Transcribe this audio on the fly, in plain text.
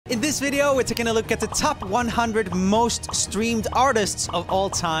In this video, we're taking a look at the top 100 most streamed artists of all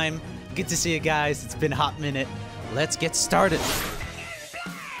time. Good to see you guys. It's been a hot minute. Let's get started.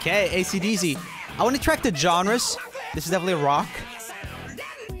 Okay, AC/DC. I want to track the genres. This is definitely rock.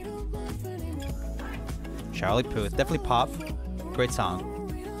 Charlie Puth, definitely pop. Great song.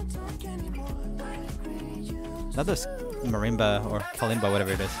 Not this marimba or kalimba,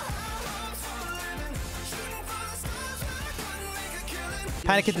 whatever it is.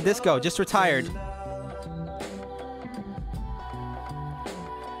 Panic at the Disco, just retired.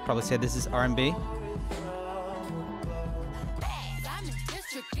 Probably said this is R&B.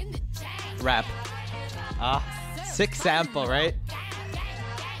 Rap. Sick sample, right?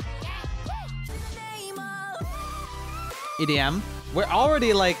 EDM. We're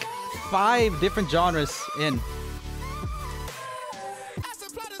already like 5 different genres in.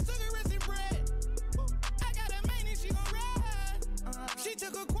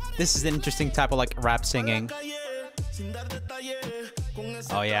 This is an interesting type of like rap singing.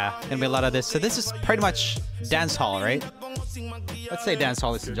 Oh yeah, gonna be a lot of this. So this is pretty much dance hall, right? Let's say dance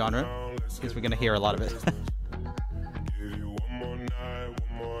hall is the genre, because we're gonna hear a lot of it.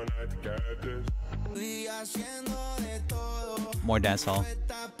 More dance hall.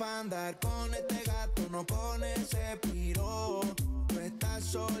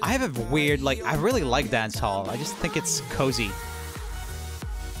 I have a weird, like, I really like dance hall. I just think it's cozy.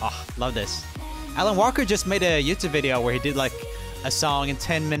 Oh, love this. Alan Walker just made a YouTube video where he did like a song in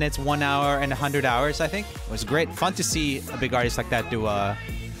 10 minutes, 1 hour, and 100 hours, I think. It was great. Fun to see a big artist like that do a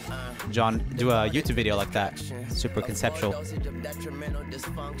YouTube video like that. Super conceptual.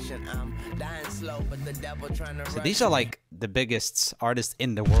 So these are like the biggest artists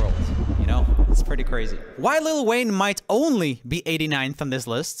in the world, you know? It's pretty crazy. While Lil Wayne might only be 89th on this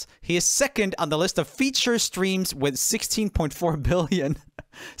list, he is second on the list of feature streams with 16.4 billion.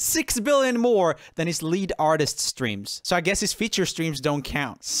 6 billion more than his lead artist streams. So I guess his feature streams don't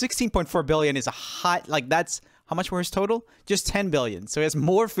count. 16.4 billion is a high, like that's, how much were his total? Just 10 billion. So he has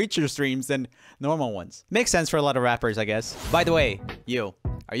more feature streams than normal ones. Makes sense for a lot of rappers, I guess. By the way,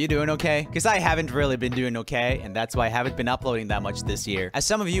 are you doing okay? Because I haven't really been doing okay, and that's why I haven't been uploading that much this year. As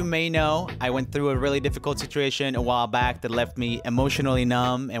some of you may know, I went through a really difficult situation a while back that left me emotionally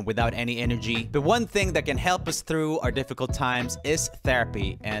numb and without any energy. But one thing that can help us through our difficult times is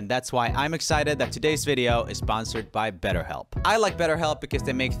therapy, and that's why I'm excited that today's video is sponsored by BetterHelp. I like BetterHelp because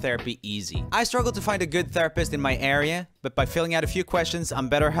they make therapy easy. I struggled to find a good therapist in my area, but by filling out a few questions on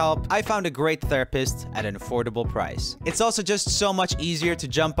BetterHelp, I found a great therapist at an affordable price. It's also just so much easier to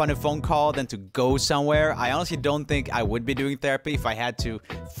jump on a phone call than to go somewhere. I honestly don't think I would be doing therapy if I had to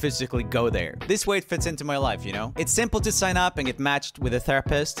physically go there. This way it fits into my life, you know? It's simple to sign up and get matched with a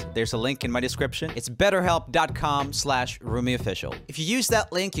therapist. There's a link in my description. It's betterhelp.com/RumiOfficial. If you use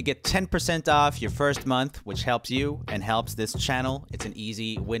that link, you get 10% off your first month, which helps you and helps this channel. It's an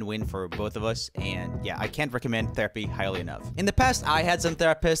easy win-win for both of us. And yeah, I can't recommend therapy highly enough. In the past, I had some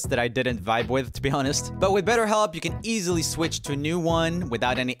therapists that I didn't vibe with, to be honest. But with BetterHelp, you can easily switch to a new one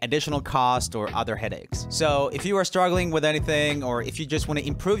without any additional cost or other headaches. So if you are struggling with anything, or if you just want to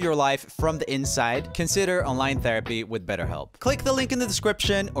improve your life from the inside, consider online therapy with BetterHelp. Click the link in the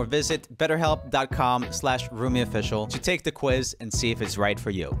description or visit betterhelp.com/RumiOfficial to take the quiz and see if it's right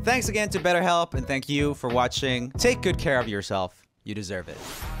for you. Thanks again to BetterHelp, and thank you for watching. Take good care of yourself. You deserve it.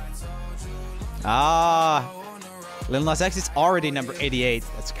 Lil Nas X is already number 88.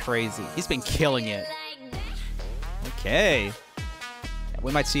 That's crazy. He's been killing it. Okay.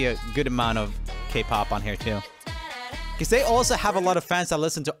 We might see a good amount of K-pop on here too. Because they also have a lot of fans that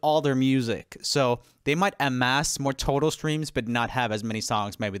listen to all their music. So they might amass more total streams, but not have as many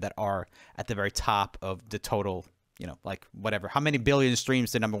songs maybe that are at the very top of the total, you know, like whatever. How many billion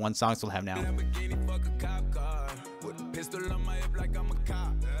streams the #1 songs will have now?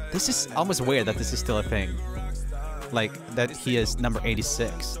 This is almost weird that this is still a thing. Like, that he is number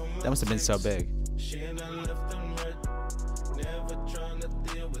 86. That must have been so big.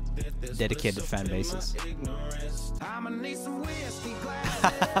 Dedicated fan bases.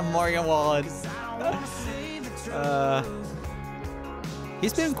 Morgan Wallen.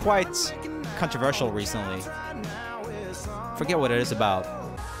 He's been quite controversial recently. Forget what it is about.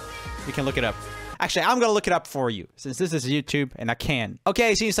 You can look it up. Actually, I'm gonna look it up for you, since this is YouTube and I can.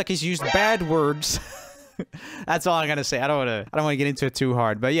 Okay, it seems like he's used bad words. That's all I'm gonna say. I don't wanna get into it too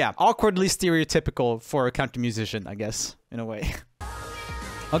hard. But yeah, awkwardly stereotypical for a country musician, I guess, in a way.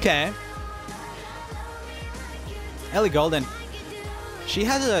 Okay. Ellie Goulding. She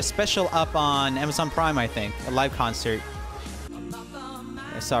has a special up on Amazon Prime, I think. A live concert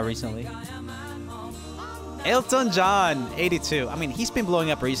I saw recently. Elton John, 82. I mean, he's been blowing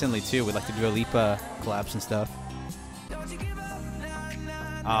up recently too with like the Dua Lipa collabs and stuff.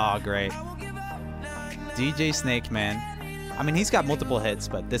 Oh, great. DJ Snake, man. I mean, he's got multiple hits,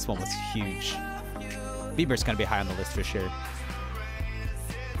 but this one was huge. Bieber's gonna be high on the list for sure.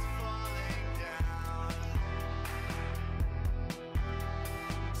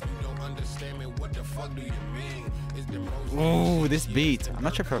 Ooh, this beat. I'm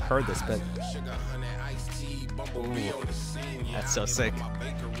not sure if I've heard this, but... Ooh, that's so sick.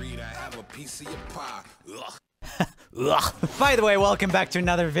 By the way, welcome back to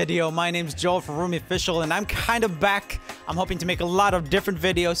another video. My name's Joel from Rummy Official, and I'm kind of back. I'm hoping to make a lot of different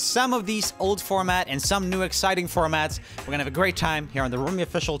videos, some of these old format and some new exciting formats. We're gonna have a great time here on the Rummy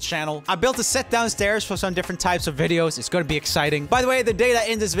Official channel. I built a set downstairs for some different types of videos. It's gonna be exciting. By the way, the data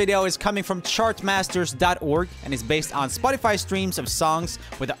in this video is coming from chartmasters.org and is based on Spotify streams of songs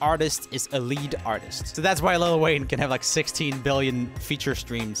where the artist is a lead artist. So that's why Lil Wayne can have like 16 billion feature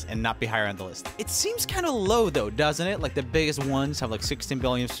streams and not be higher on the list. It seems kind of low though, doesn't it? Like the biggest ones have like 16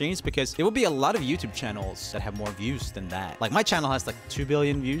 billion streams, because there will be a lot of YouTube channels that have more views than that. Like my channel has like 2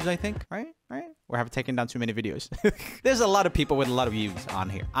 billion views, I think, right? Or have taken down too many videos. There's a lot of people with a lot of views on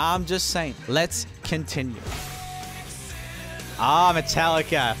here. I'm just saying. Let's continue. Ah,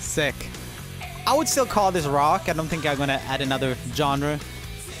 Metallica. Sick. I would still call this rock. I don't think I'm gonna add another genre.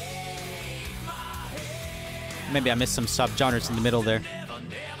 Maybe I missed some sub-genres in the middle there.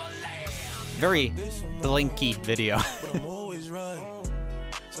 Very blinky video.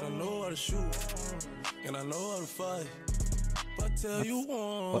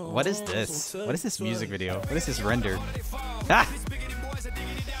 What is this? What is this music video? What is this render? Ah!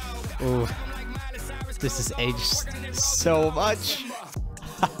 Ooh. This is aged so much.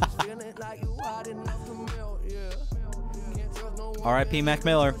 R.I.P. Mac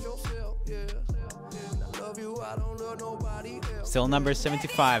Miller. Still number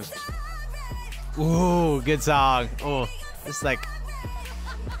 75. Ooh, good song. Oh, it's like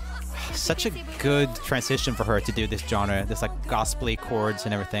such a good transition for her to do this genre. This like gospel-y chords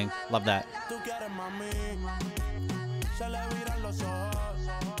and everything. Love that.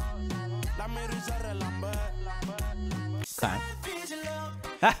 Okay.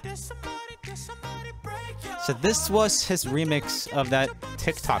 Ah. So this was his remix of that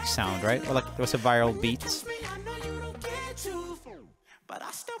TikTok sound, right? Or like there was a viral beat.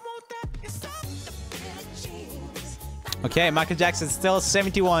 Okay, Michael Jackson's still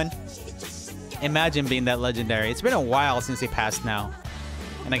 71. Imagine being that legendary. It's been a while since he passed now.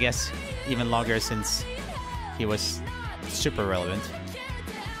 And I guess even longer since he was super relevant.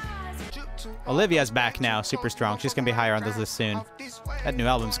 Olivia's back now, super strong. She's gonna be higher on this list soon. That new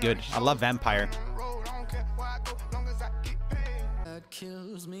album's good. I love Vampire.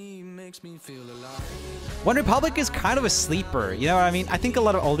 One Republic is kind of a sleeper, you know what I mean? I think a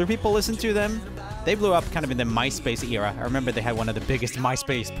lot of older people listen to them. They blew up kind of in the MySpace era. I remember they had one of the biggest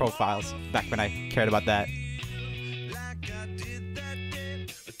MySpace profiles back when I cared about that.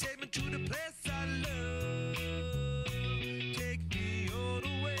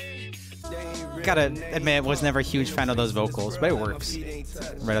 Gotta admit, I was never a huge fan of those vocals, but it works.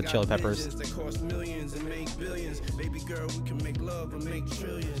 Red Hot Chili Peppers.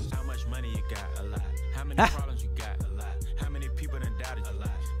 How much money you got? A lot. How many problems you got? A lot. How many people done doubted you? A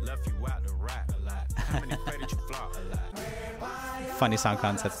lot. Left you out to rap? A lot. How many pray that you flop? A lot. Funny song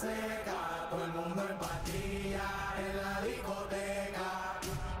concept.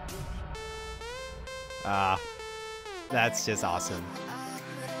 That's just awesome.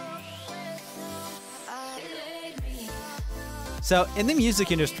 So in the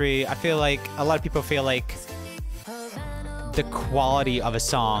music industry, I feel like a lot of people feel like the quality of a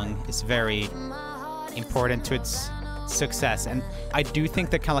song is very important to its success. And I do think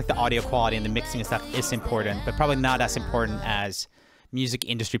that kind of like the audio quality and the mixing and stuff is important, but probably not as important as music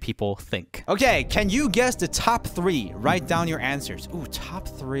industry people think. Okay, can you guess the top 3? Write down your answers. Ooh, top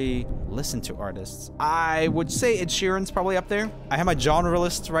 3 listen to artists. I would say Ed Sheeran's probably up there. I have my genre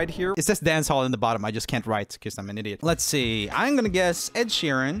list right here. It says dancehall in the bottom. I just can't write because I'm an idiot. Let's see. I'm gonna guess Ed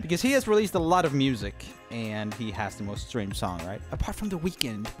Sheeran because he has released a lot of music and he has the most streamed song, right? Apart from The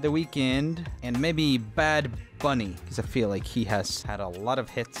Weeknd. The Weeknd and maybe Bad Bunny, because I feel like he has had a lot of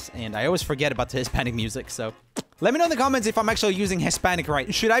hits and I always forget about the Hispanic music, so let me know in the comments if I'm actually using Hispanic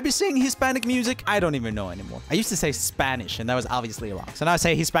right. Should I be saying Hispanic music? I don't even know anymore. I used to say Spanish, and that was obviously wrong. So now I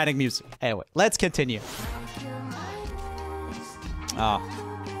say Hispanic music. Anyway, let's continue. Oh.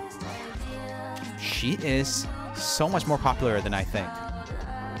 She is so much more popular than I think.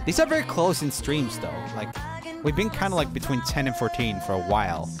 These are very close in streams, though. Like, we've been kind of like between 10 and 14 for a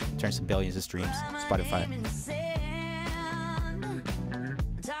while. turns to billions of streams. Spotify.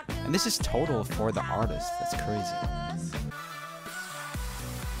 And this is total for the artist. That's crazy.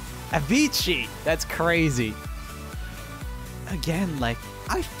 Avicii! That's crazy. Again, like,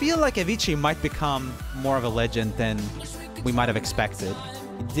 I feel like Avicii might become more of a legend than we might have expected.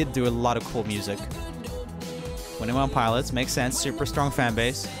 He did do a lot of cool music. 21 Pilots, makes sense. Super strong fan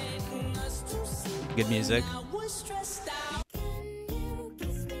base. Good music.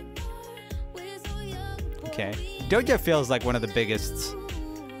 Okay. Doja feels like one of the biggest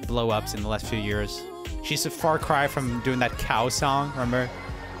blow-ups in the last few years. She's a far cry from doing that cow song, remember?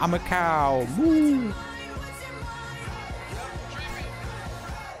 I'm a cow. Woo!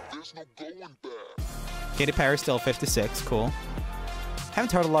 Katy Perry still 56, cool.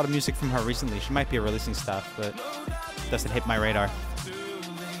 Haven't heard a lot of music from her recently. She might be releasing stuff, but doesn't hit my radar.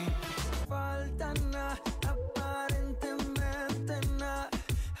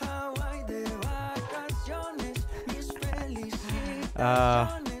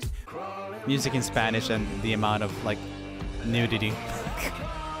 Music in Spanish and the amount of like nudity.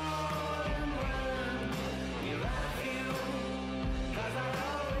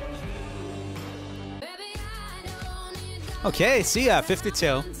 Okay, Sia,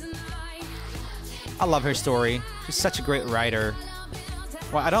 52. I love her story. She's such a great writer.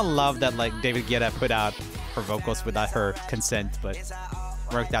 Well, I don't love that like David Guetta put out her vocals without her consent, but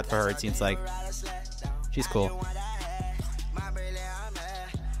worked out for her, it seems like. She's cool.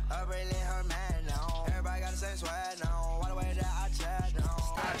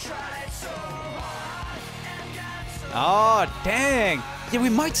 Oh, dang. Yeah, we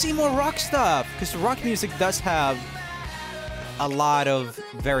might see more rock stuff, because rock music does have a lot of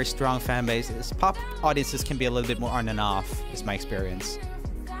very strong fan bases. Pop audiences can be a little bit more on and off, is my experience.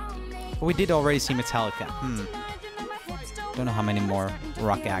 But we did already see Metallica. Don't know how many more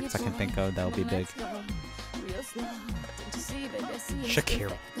rock acts I can think of that will be big.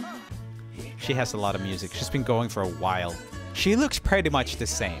 Shakira. She has a lot of music. She's been going for a while. She looks pretty much the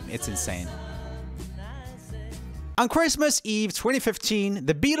same. It's insane. On Christmas Eve 2015,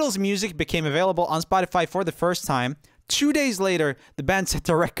 the Beatles' music became available on Spotify for the first time. 2 days later, the band set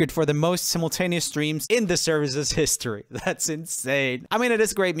the record for the most simultaneous streams in the service's history. That's insane. I mean, it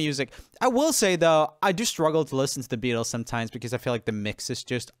is great music. I will say, though, I do struggle to listen to the Beatles sometimes because I feel like the mixes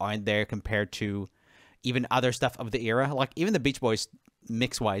just aren't there compared to even other stuff of the era. Like, even the Beach Boys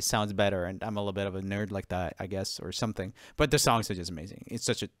mix-wise sounds better, and I'm a little bit of a nerd like that, I guess, or something. But the songs are just amazing. It's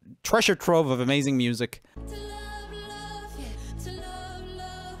such a treasure trove of amazing music.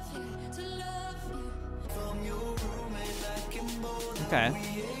 Okay.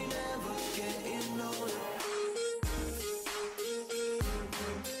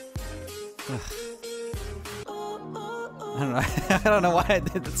 Ugh. I don't know. I don't know why I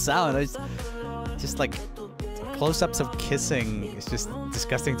did the sound. I just like close-ups of kissing. It's just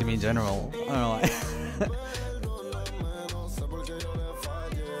disgusting to me in general. I don't know why.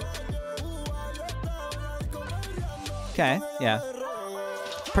 Okay, yeah.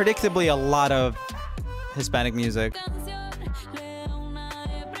 Predictably, a lot of Hispanic music.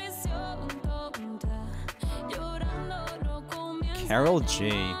 Karol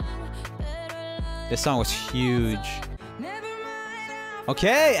G. This song was huge.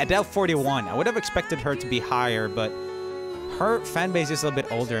 Okay, Adele 41. I would have expected her to be higher, but her fan base is a little bit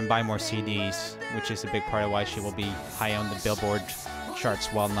older and buy more CDs, which is a big part of why she will be high on the Billboard charts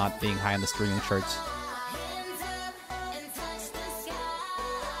while not being high on the streaming charts.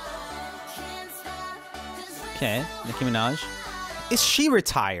 Okay, Nicki Minaj. Is she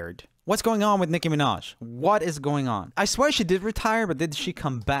retired? What's going on with Nicki Minaj? What is going on? I swear she did retire, but did she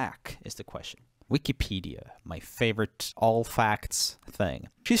come back is the question. Wikipedia, my favorite all facts thing.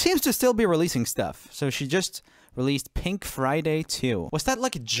 She seems to still be releasing stuff. So she just released Pink Friday 2. Was that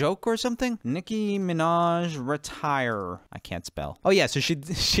like a joke or something? Nicki Minaj retire. I can't spell. Oh yeah, so she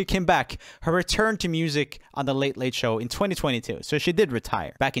came back. Her return to music on the Late Late Show in 2022. So she did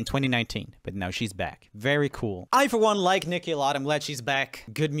retire back in 2019, but now she's back. Very cool. I for one like Nicki a lot. I'm glad she's back.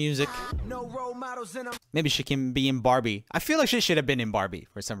 Good music. No role models in them. Maybe she can be in Barbie. I feel like she should have been in Barbie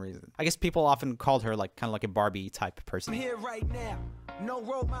for some reason. I guess people often called her like kind of like a Barbie type person. I'm here right now. No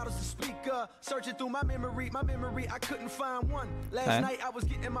role models to speak of. Searching through my memory, I couldn't find one. Last night I was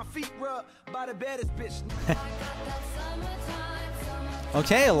getting my feet rubbed by the baddest bitch.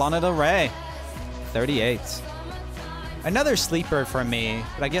 Okay, Lana Del Rey, 38. Another sleeper for me,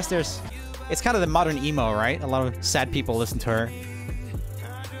 but I guess it's kind of the modern emo, right? A lot of sad people listen to her.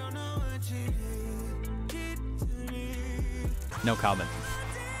 No comment.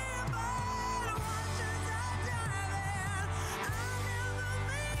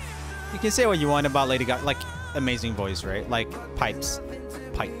 can say what you want about Lady Gaga, like amazing voice, right? Like pipes.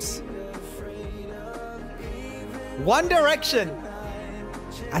 One Direction.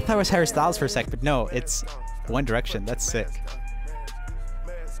 I thought it was Harry Styles for a sec, but no, it's One Direction. That's sick.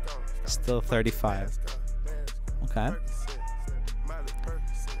 Still 35. Okay.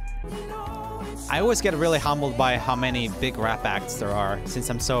 I always get really humbled by how many big rap acts there are since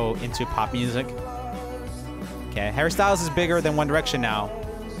I'm so into pop music. Okay, Harry Styles is bigger than One Direction now.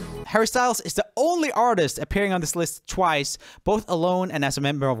 Harry Styles is the only artist appearing on this list twice, both alone and as a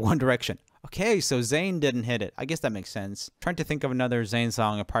member of One Direction. Okay, so Zayn didn't hit it. I guess that makes sense. Trying to think of another Zayn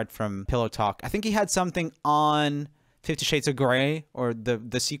song apart from Pillow Talk. I think he had something on 50 Shades of Grey, or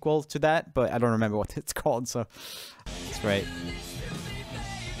the sequel to that, but I don't remember what it's called, so that's right.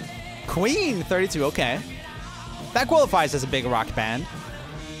 Queen, 32, okay. That qualifies as a big rock band.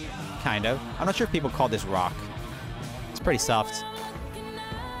 Kind of. I'm not sure if people call this rock. It's pretty soft.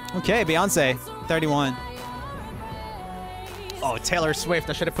 Okay, Beyonce, 31. Oh, Taylor Swift,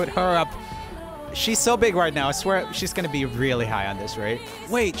 I should have put her up. She's so big right now, I swear she's gonna be really high on this, right?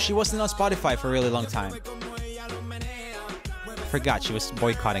 Wait, she wasn't on Spotify for a really long time. Forgot she was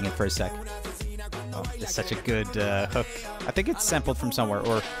boycotting it for a sec. Oh, it's such a good hook. I think it's sampled from somewhere,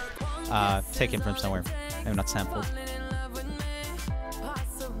 or taken from somewhere. Maybe not sampled.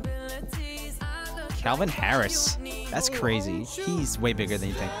 Calvin Harris. That's crazy. He's way bigger than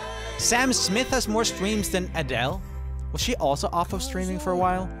you think. Sam Smith has more streams than Adele. Was she also off of streaming for a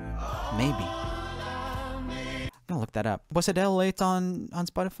while? Maybe. I'm gonna look that up. Was Adele late on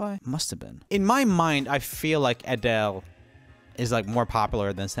Spotify? Must have been. In my mind, I feel like Adele is like more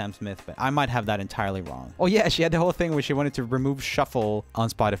popular than Sam Smith, but I might have that entirely wrong. Oh yeah, she had the whole thing where she wanted to remove shuffle on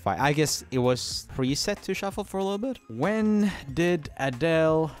Spotify. I guess it was preset to shuffle for a little bit. When did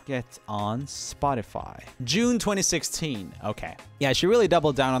Adele get on Spotify? June 2016. Okay. Yeah, she really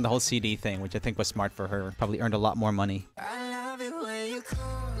doubled down on the whole CD thing, which I think was smart for her. Probably earned a lot more money.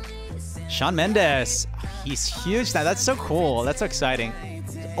 Shawn Mendes. He's huge now. That's so cool. That's so exciting.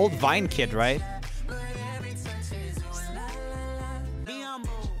 Old Vine kid, right?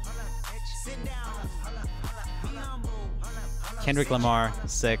 Kendrick Lamar,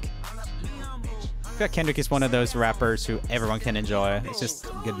 sick. I feel like Kendrick is one of those rappers who everyone can enjoy. It's just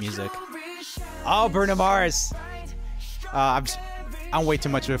good music. Oh, Bruno Mars. I'm way too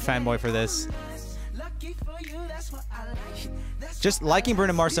much of a fanboy for this. Just liking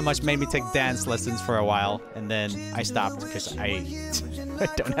Bruno Mars so much made me take dance lessons for a while, and then I stopped because I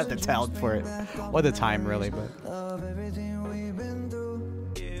don't have the talent for it, or the time really. But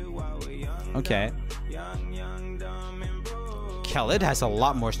okay. Khaled has a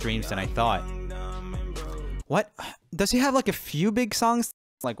lot more streams than I thought. What? Does he have like a few big songs?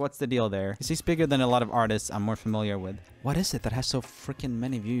 Like, what's the deal there? Is he bigger than a lot of artists I'm more familiar with? What is it that has so freaking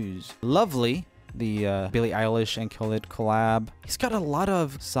many views? Lovely, the Billie Eilish and Khaled collab. He's got a lot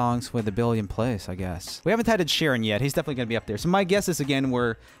of songs with a billion plays, I guess. We haven't had Ed Sheeran yet. He's definitely gonna be up there. So my guesses again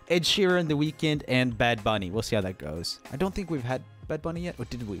were Ed Sheeran, The Weeknd, and Bad Bunny. We'll see how that goes. I don't think we've had Bad Bunny yet. Or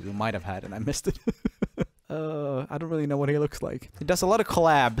did we? We might have had, and I missed it. I don't really know what he looks like. He does a lot of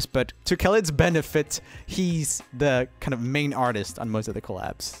collabs, but to Khaled's benefit, he's the kind of main artist on most of the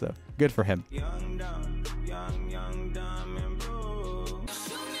collabs, so good for him.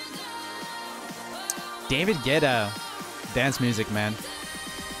 David Guetta. Dance music, man.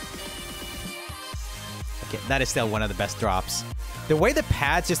 Okay, that is still one of the best drops. The way the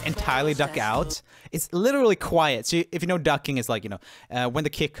pads just entirely duck out, it's literally quiet. So if you know ducking is like, you know, when the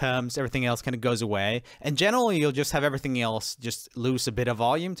kick comes, everything else kind of goes away. And generally, you'll just have everything else just lose a bit of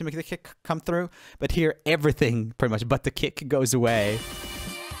volume to make the kick come through. But here, everything pretty much but the kick goes away.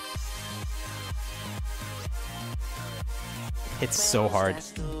 It's so hard.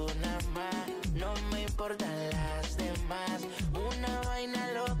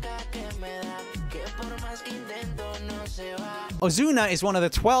 Ozuna is one of the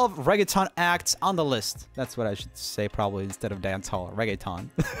 12 reggaeton acts on the list. That's what I should say probably instead of dancehall. Reggaeton.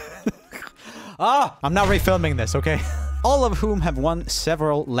 I'm not refilming this, okay? All of whom have won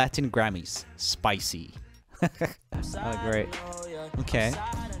several Latin Grammys. Spicy. Oh, great. Okay.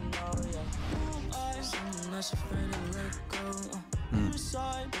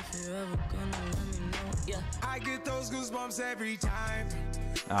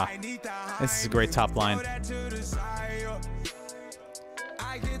 This is a great top line.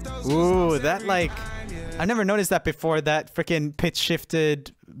 Ooh, that like, I've never noticed that before. That freaking pitch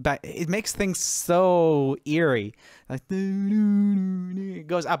shifted back. It makes things so eerie. Like, it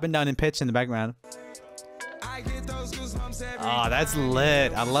goes up and down in pitch in the background. Oh, that's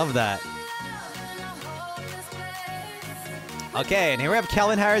lit. I love that. Okay, and here we have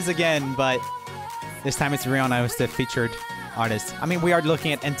Calvin Harris again, but this time it's Rihanna who's the featured artist. I mean, we are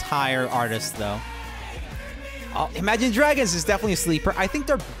looking at entire artists, though. Oh, Imagine Dragons is definitely a sleeper. I think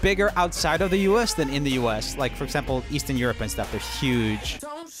they're bigger outside of the US than in the US. Like, for example, Eastern Europe and stuff. They're huge.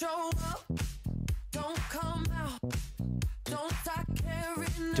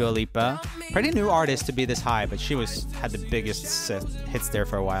 Dua Lipa. Pretty new artist to be this high, but she had the biggest hits there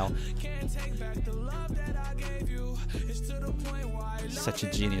for a while. Such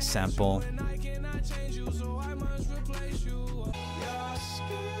a genius sample.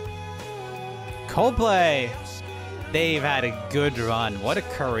 Coldplay. They've had a good run. What a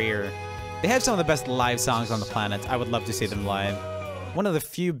career. They have some of the best live songs on the planet. I would love to see them live. One of the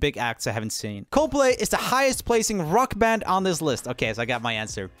few big acts I haven't seen. Coldplay is the highest placing rock band on this list. Okay, so I got my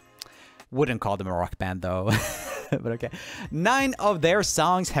answer. Wouldn't call them a rock band though. But okay. 9 of their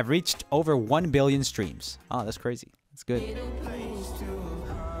songs have reached over 1 billion streams. Oh, that's crazy. That's good.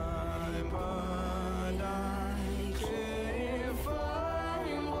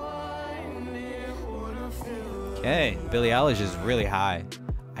 Okay, Billie Eilish is really high.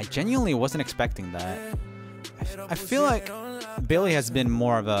 I genuinely wasn't expecting that. I feel like Billie has been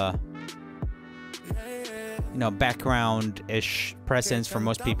more of a, you know, background-ish presence for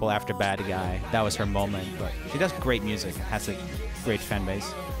most people after Bad Guy. That was her moment, but she does great music. Has a great fan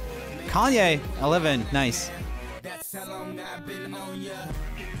base. Kanye, 11, nice.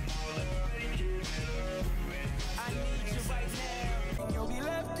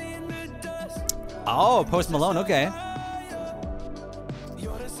 Oh, Post Malone, okay.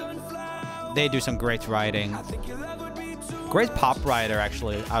 They do some great writing. Great pop writer,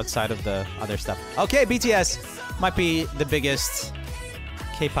 actually, outside of the other stuff. Okay, BTS might be the biggest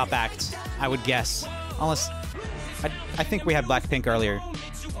K-pop act, I would guess. Unless, I think we had Blackpink earlier.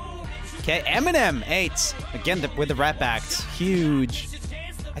 Okay, Eminem, 8. Again, with the rap act, huge.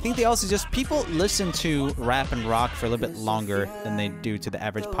 I think they also just, people listen to rap and rock for a little bit longer than they do to the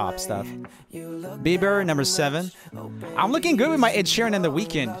average pop stuff. Bieber, number 7. I'm looking good with my Ed Sheeran and The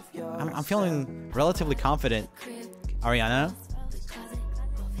Weeknd. I'm feeling relatively confident. Ariana.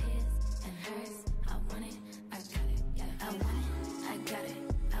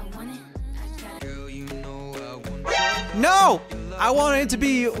 No! I wanted it to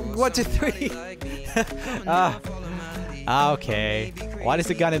be 1, 2, 3. Okay. What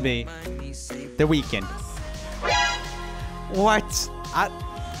is it gonna be? The Weeknd. What?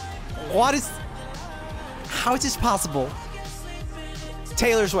 What is... How is this possible?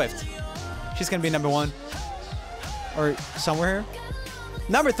 Taylor Swift. She's gonna be number 1. Or somewhere here.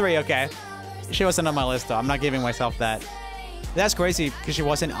 Number 3, okay. She wasn't on my list though. I'm not giving myself that. That's crazy because she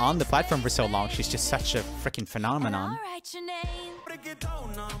wasn't on the platform for so long. She's just such a freaking phenomenon.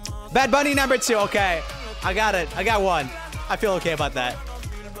 Bad Bunny, number 2, okay. I got it. I got 1. I feel okay about that.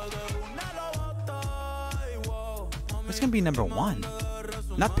 What's gonna be number 1?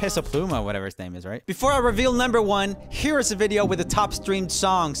 Not Peso Pluma, whatever his name is, right? Before I reveal number 1, here is a video with the top streamed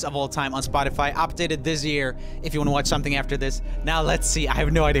songs of all time on Spotify, updated this year. If you want to watch something after this, now let's see. I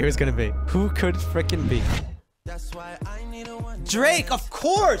have no idea who it's gonna be. Who could freaking be? Drake, of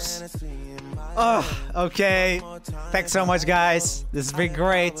course! Okay. Thanks so much, guys. This has been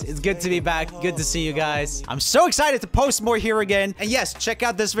great. It's good to be back. Good to see you guys. I'm so excited to post more here again. And yes, check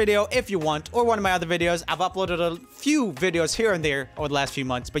out this video if you want, or one of my other videos. I've uploaded a few videos here and there over the last few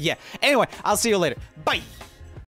months. But yeah, anyway, I'll see you later. Bye!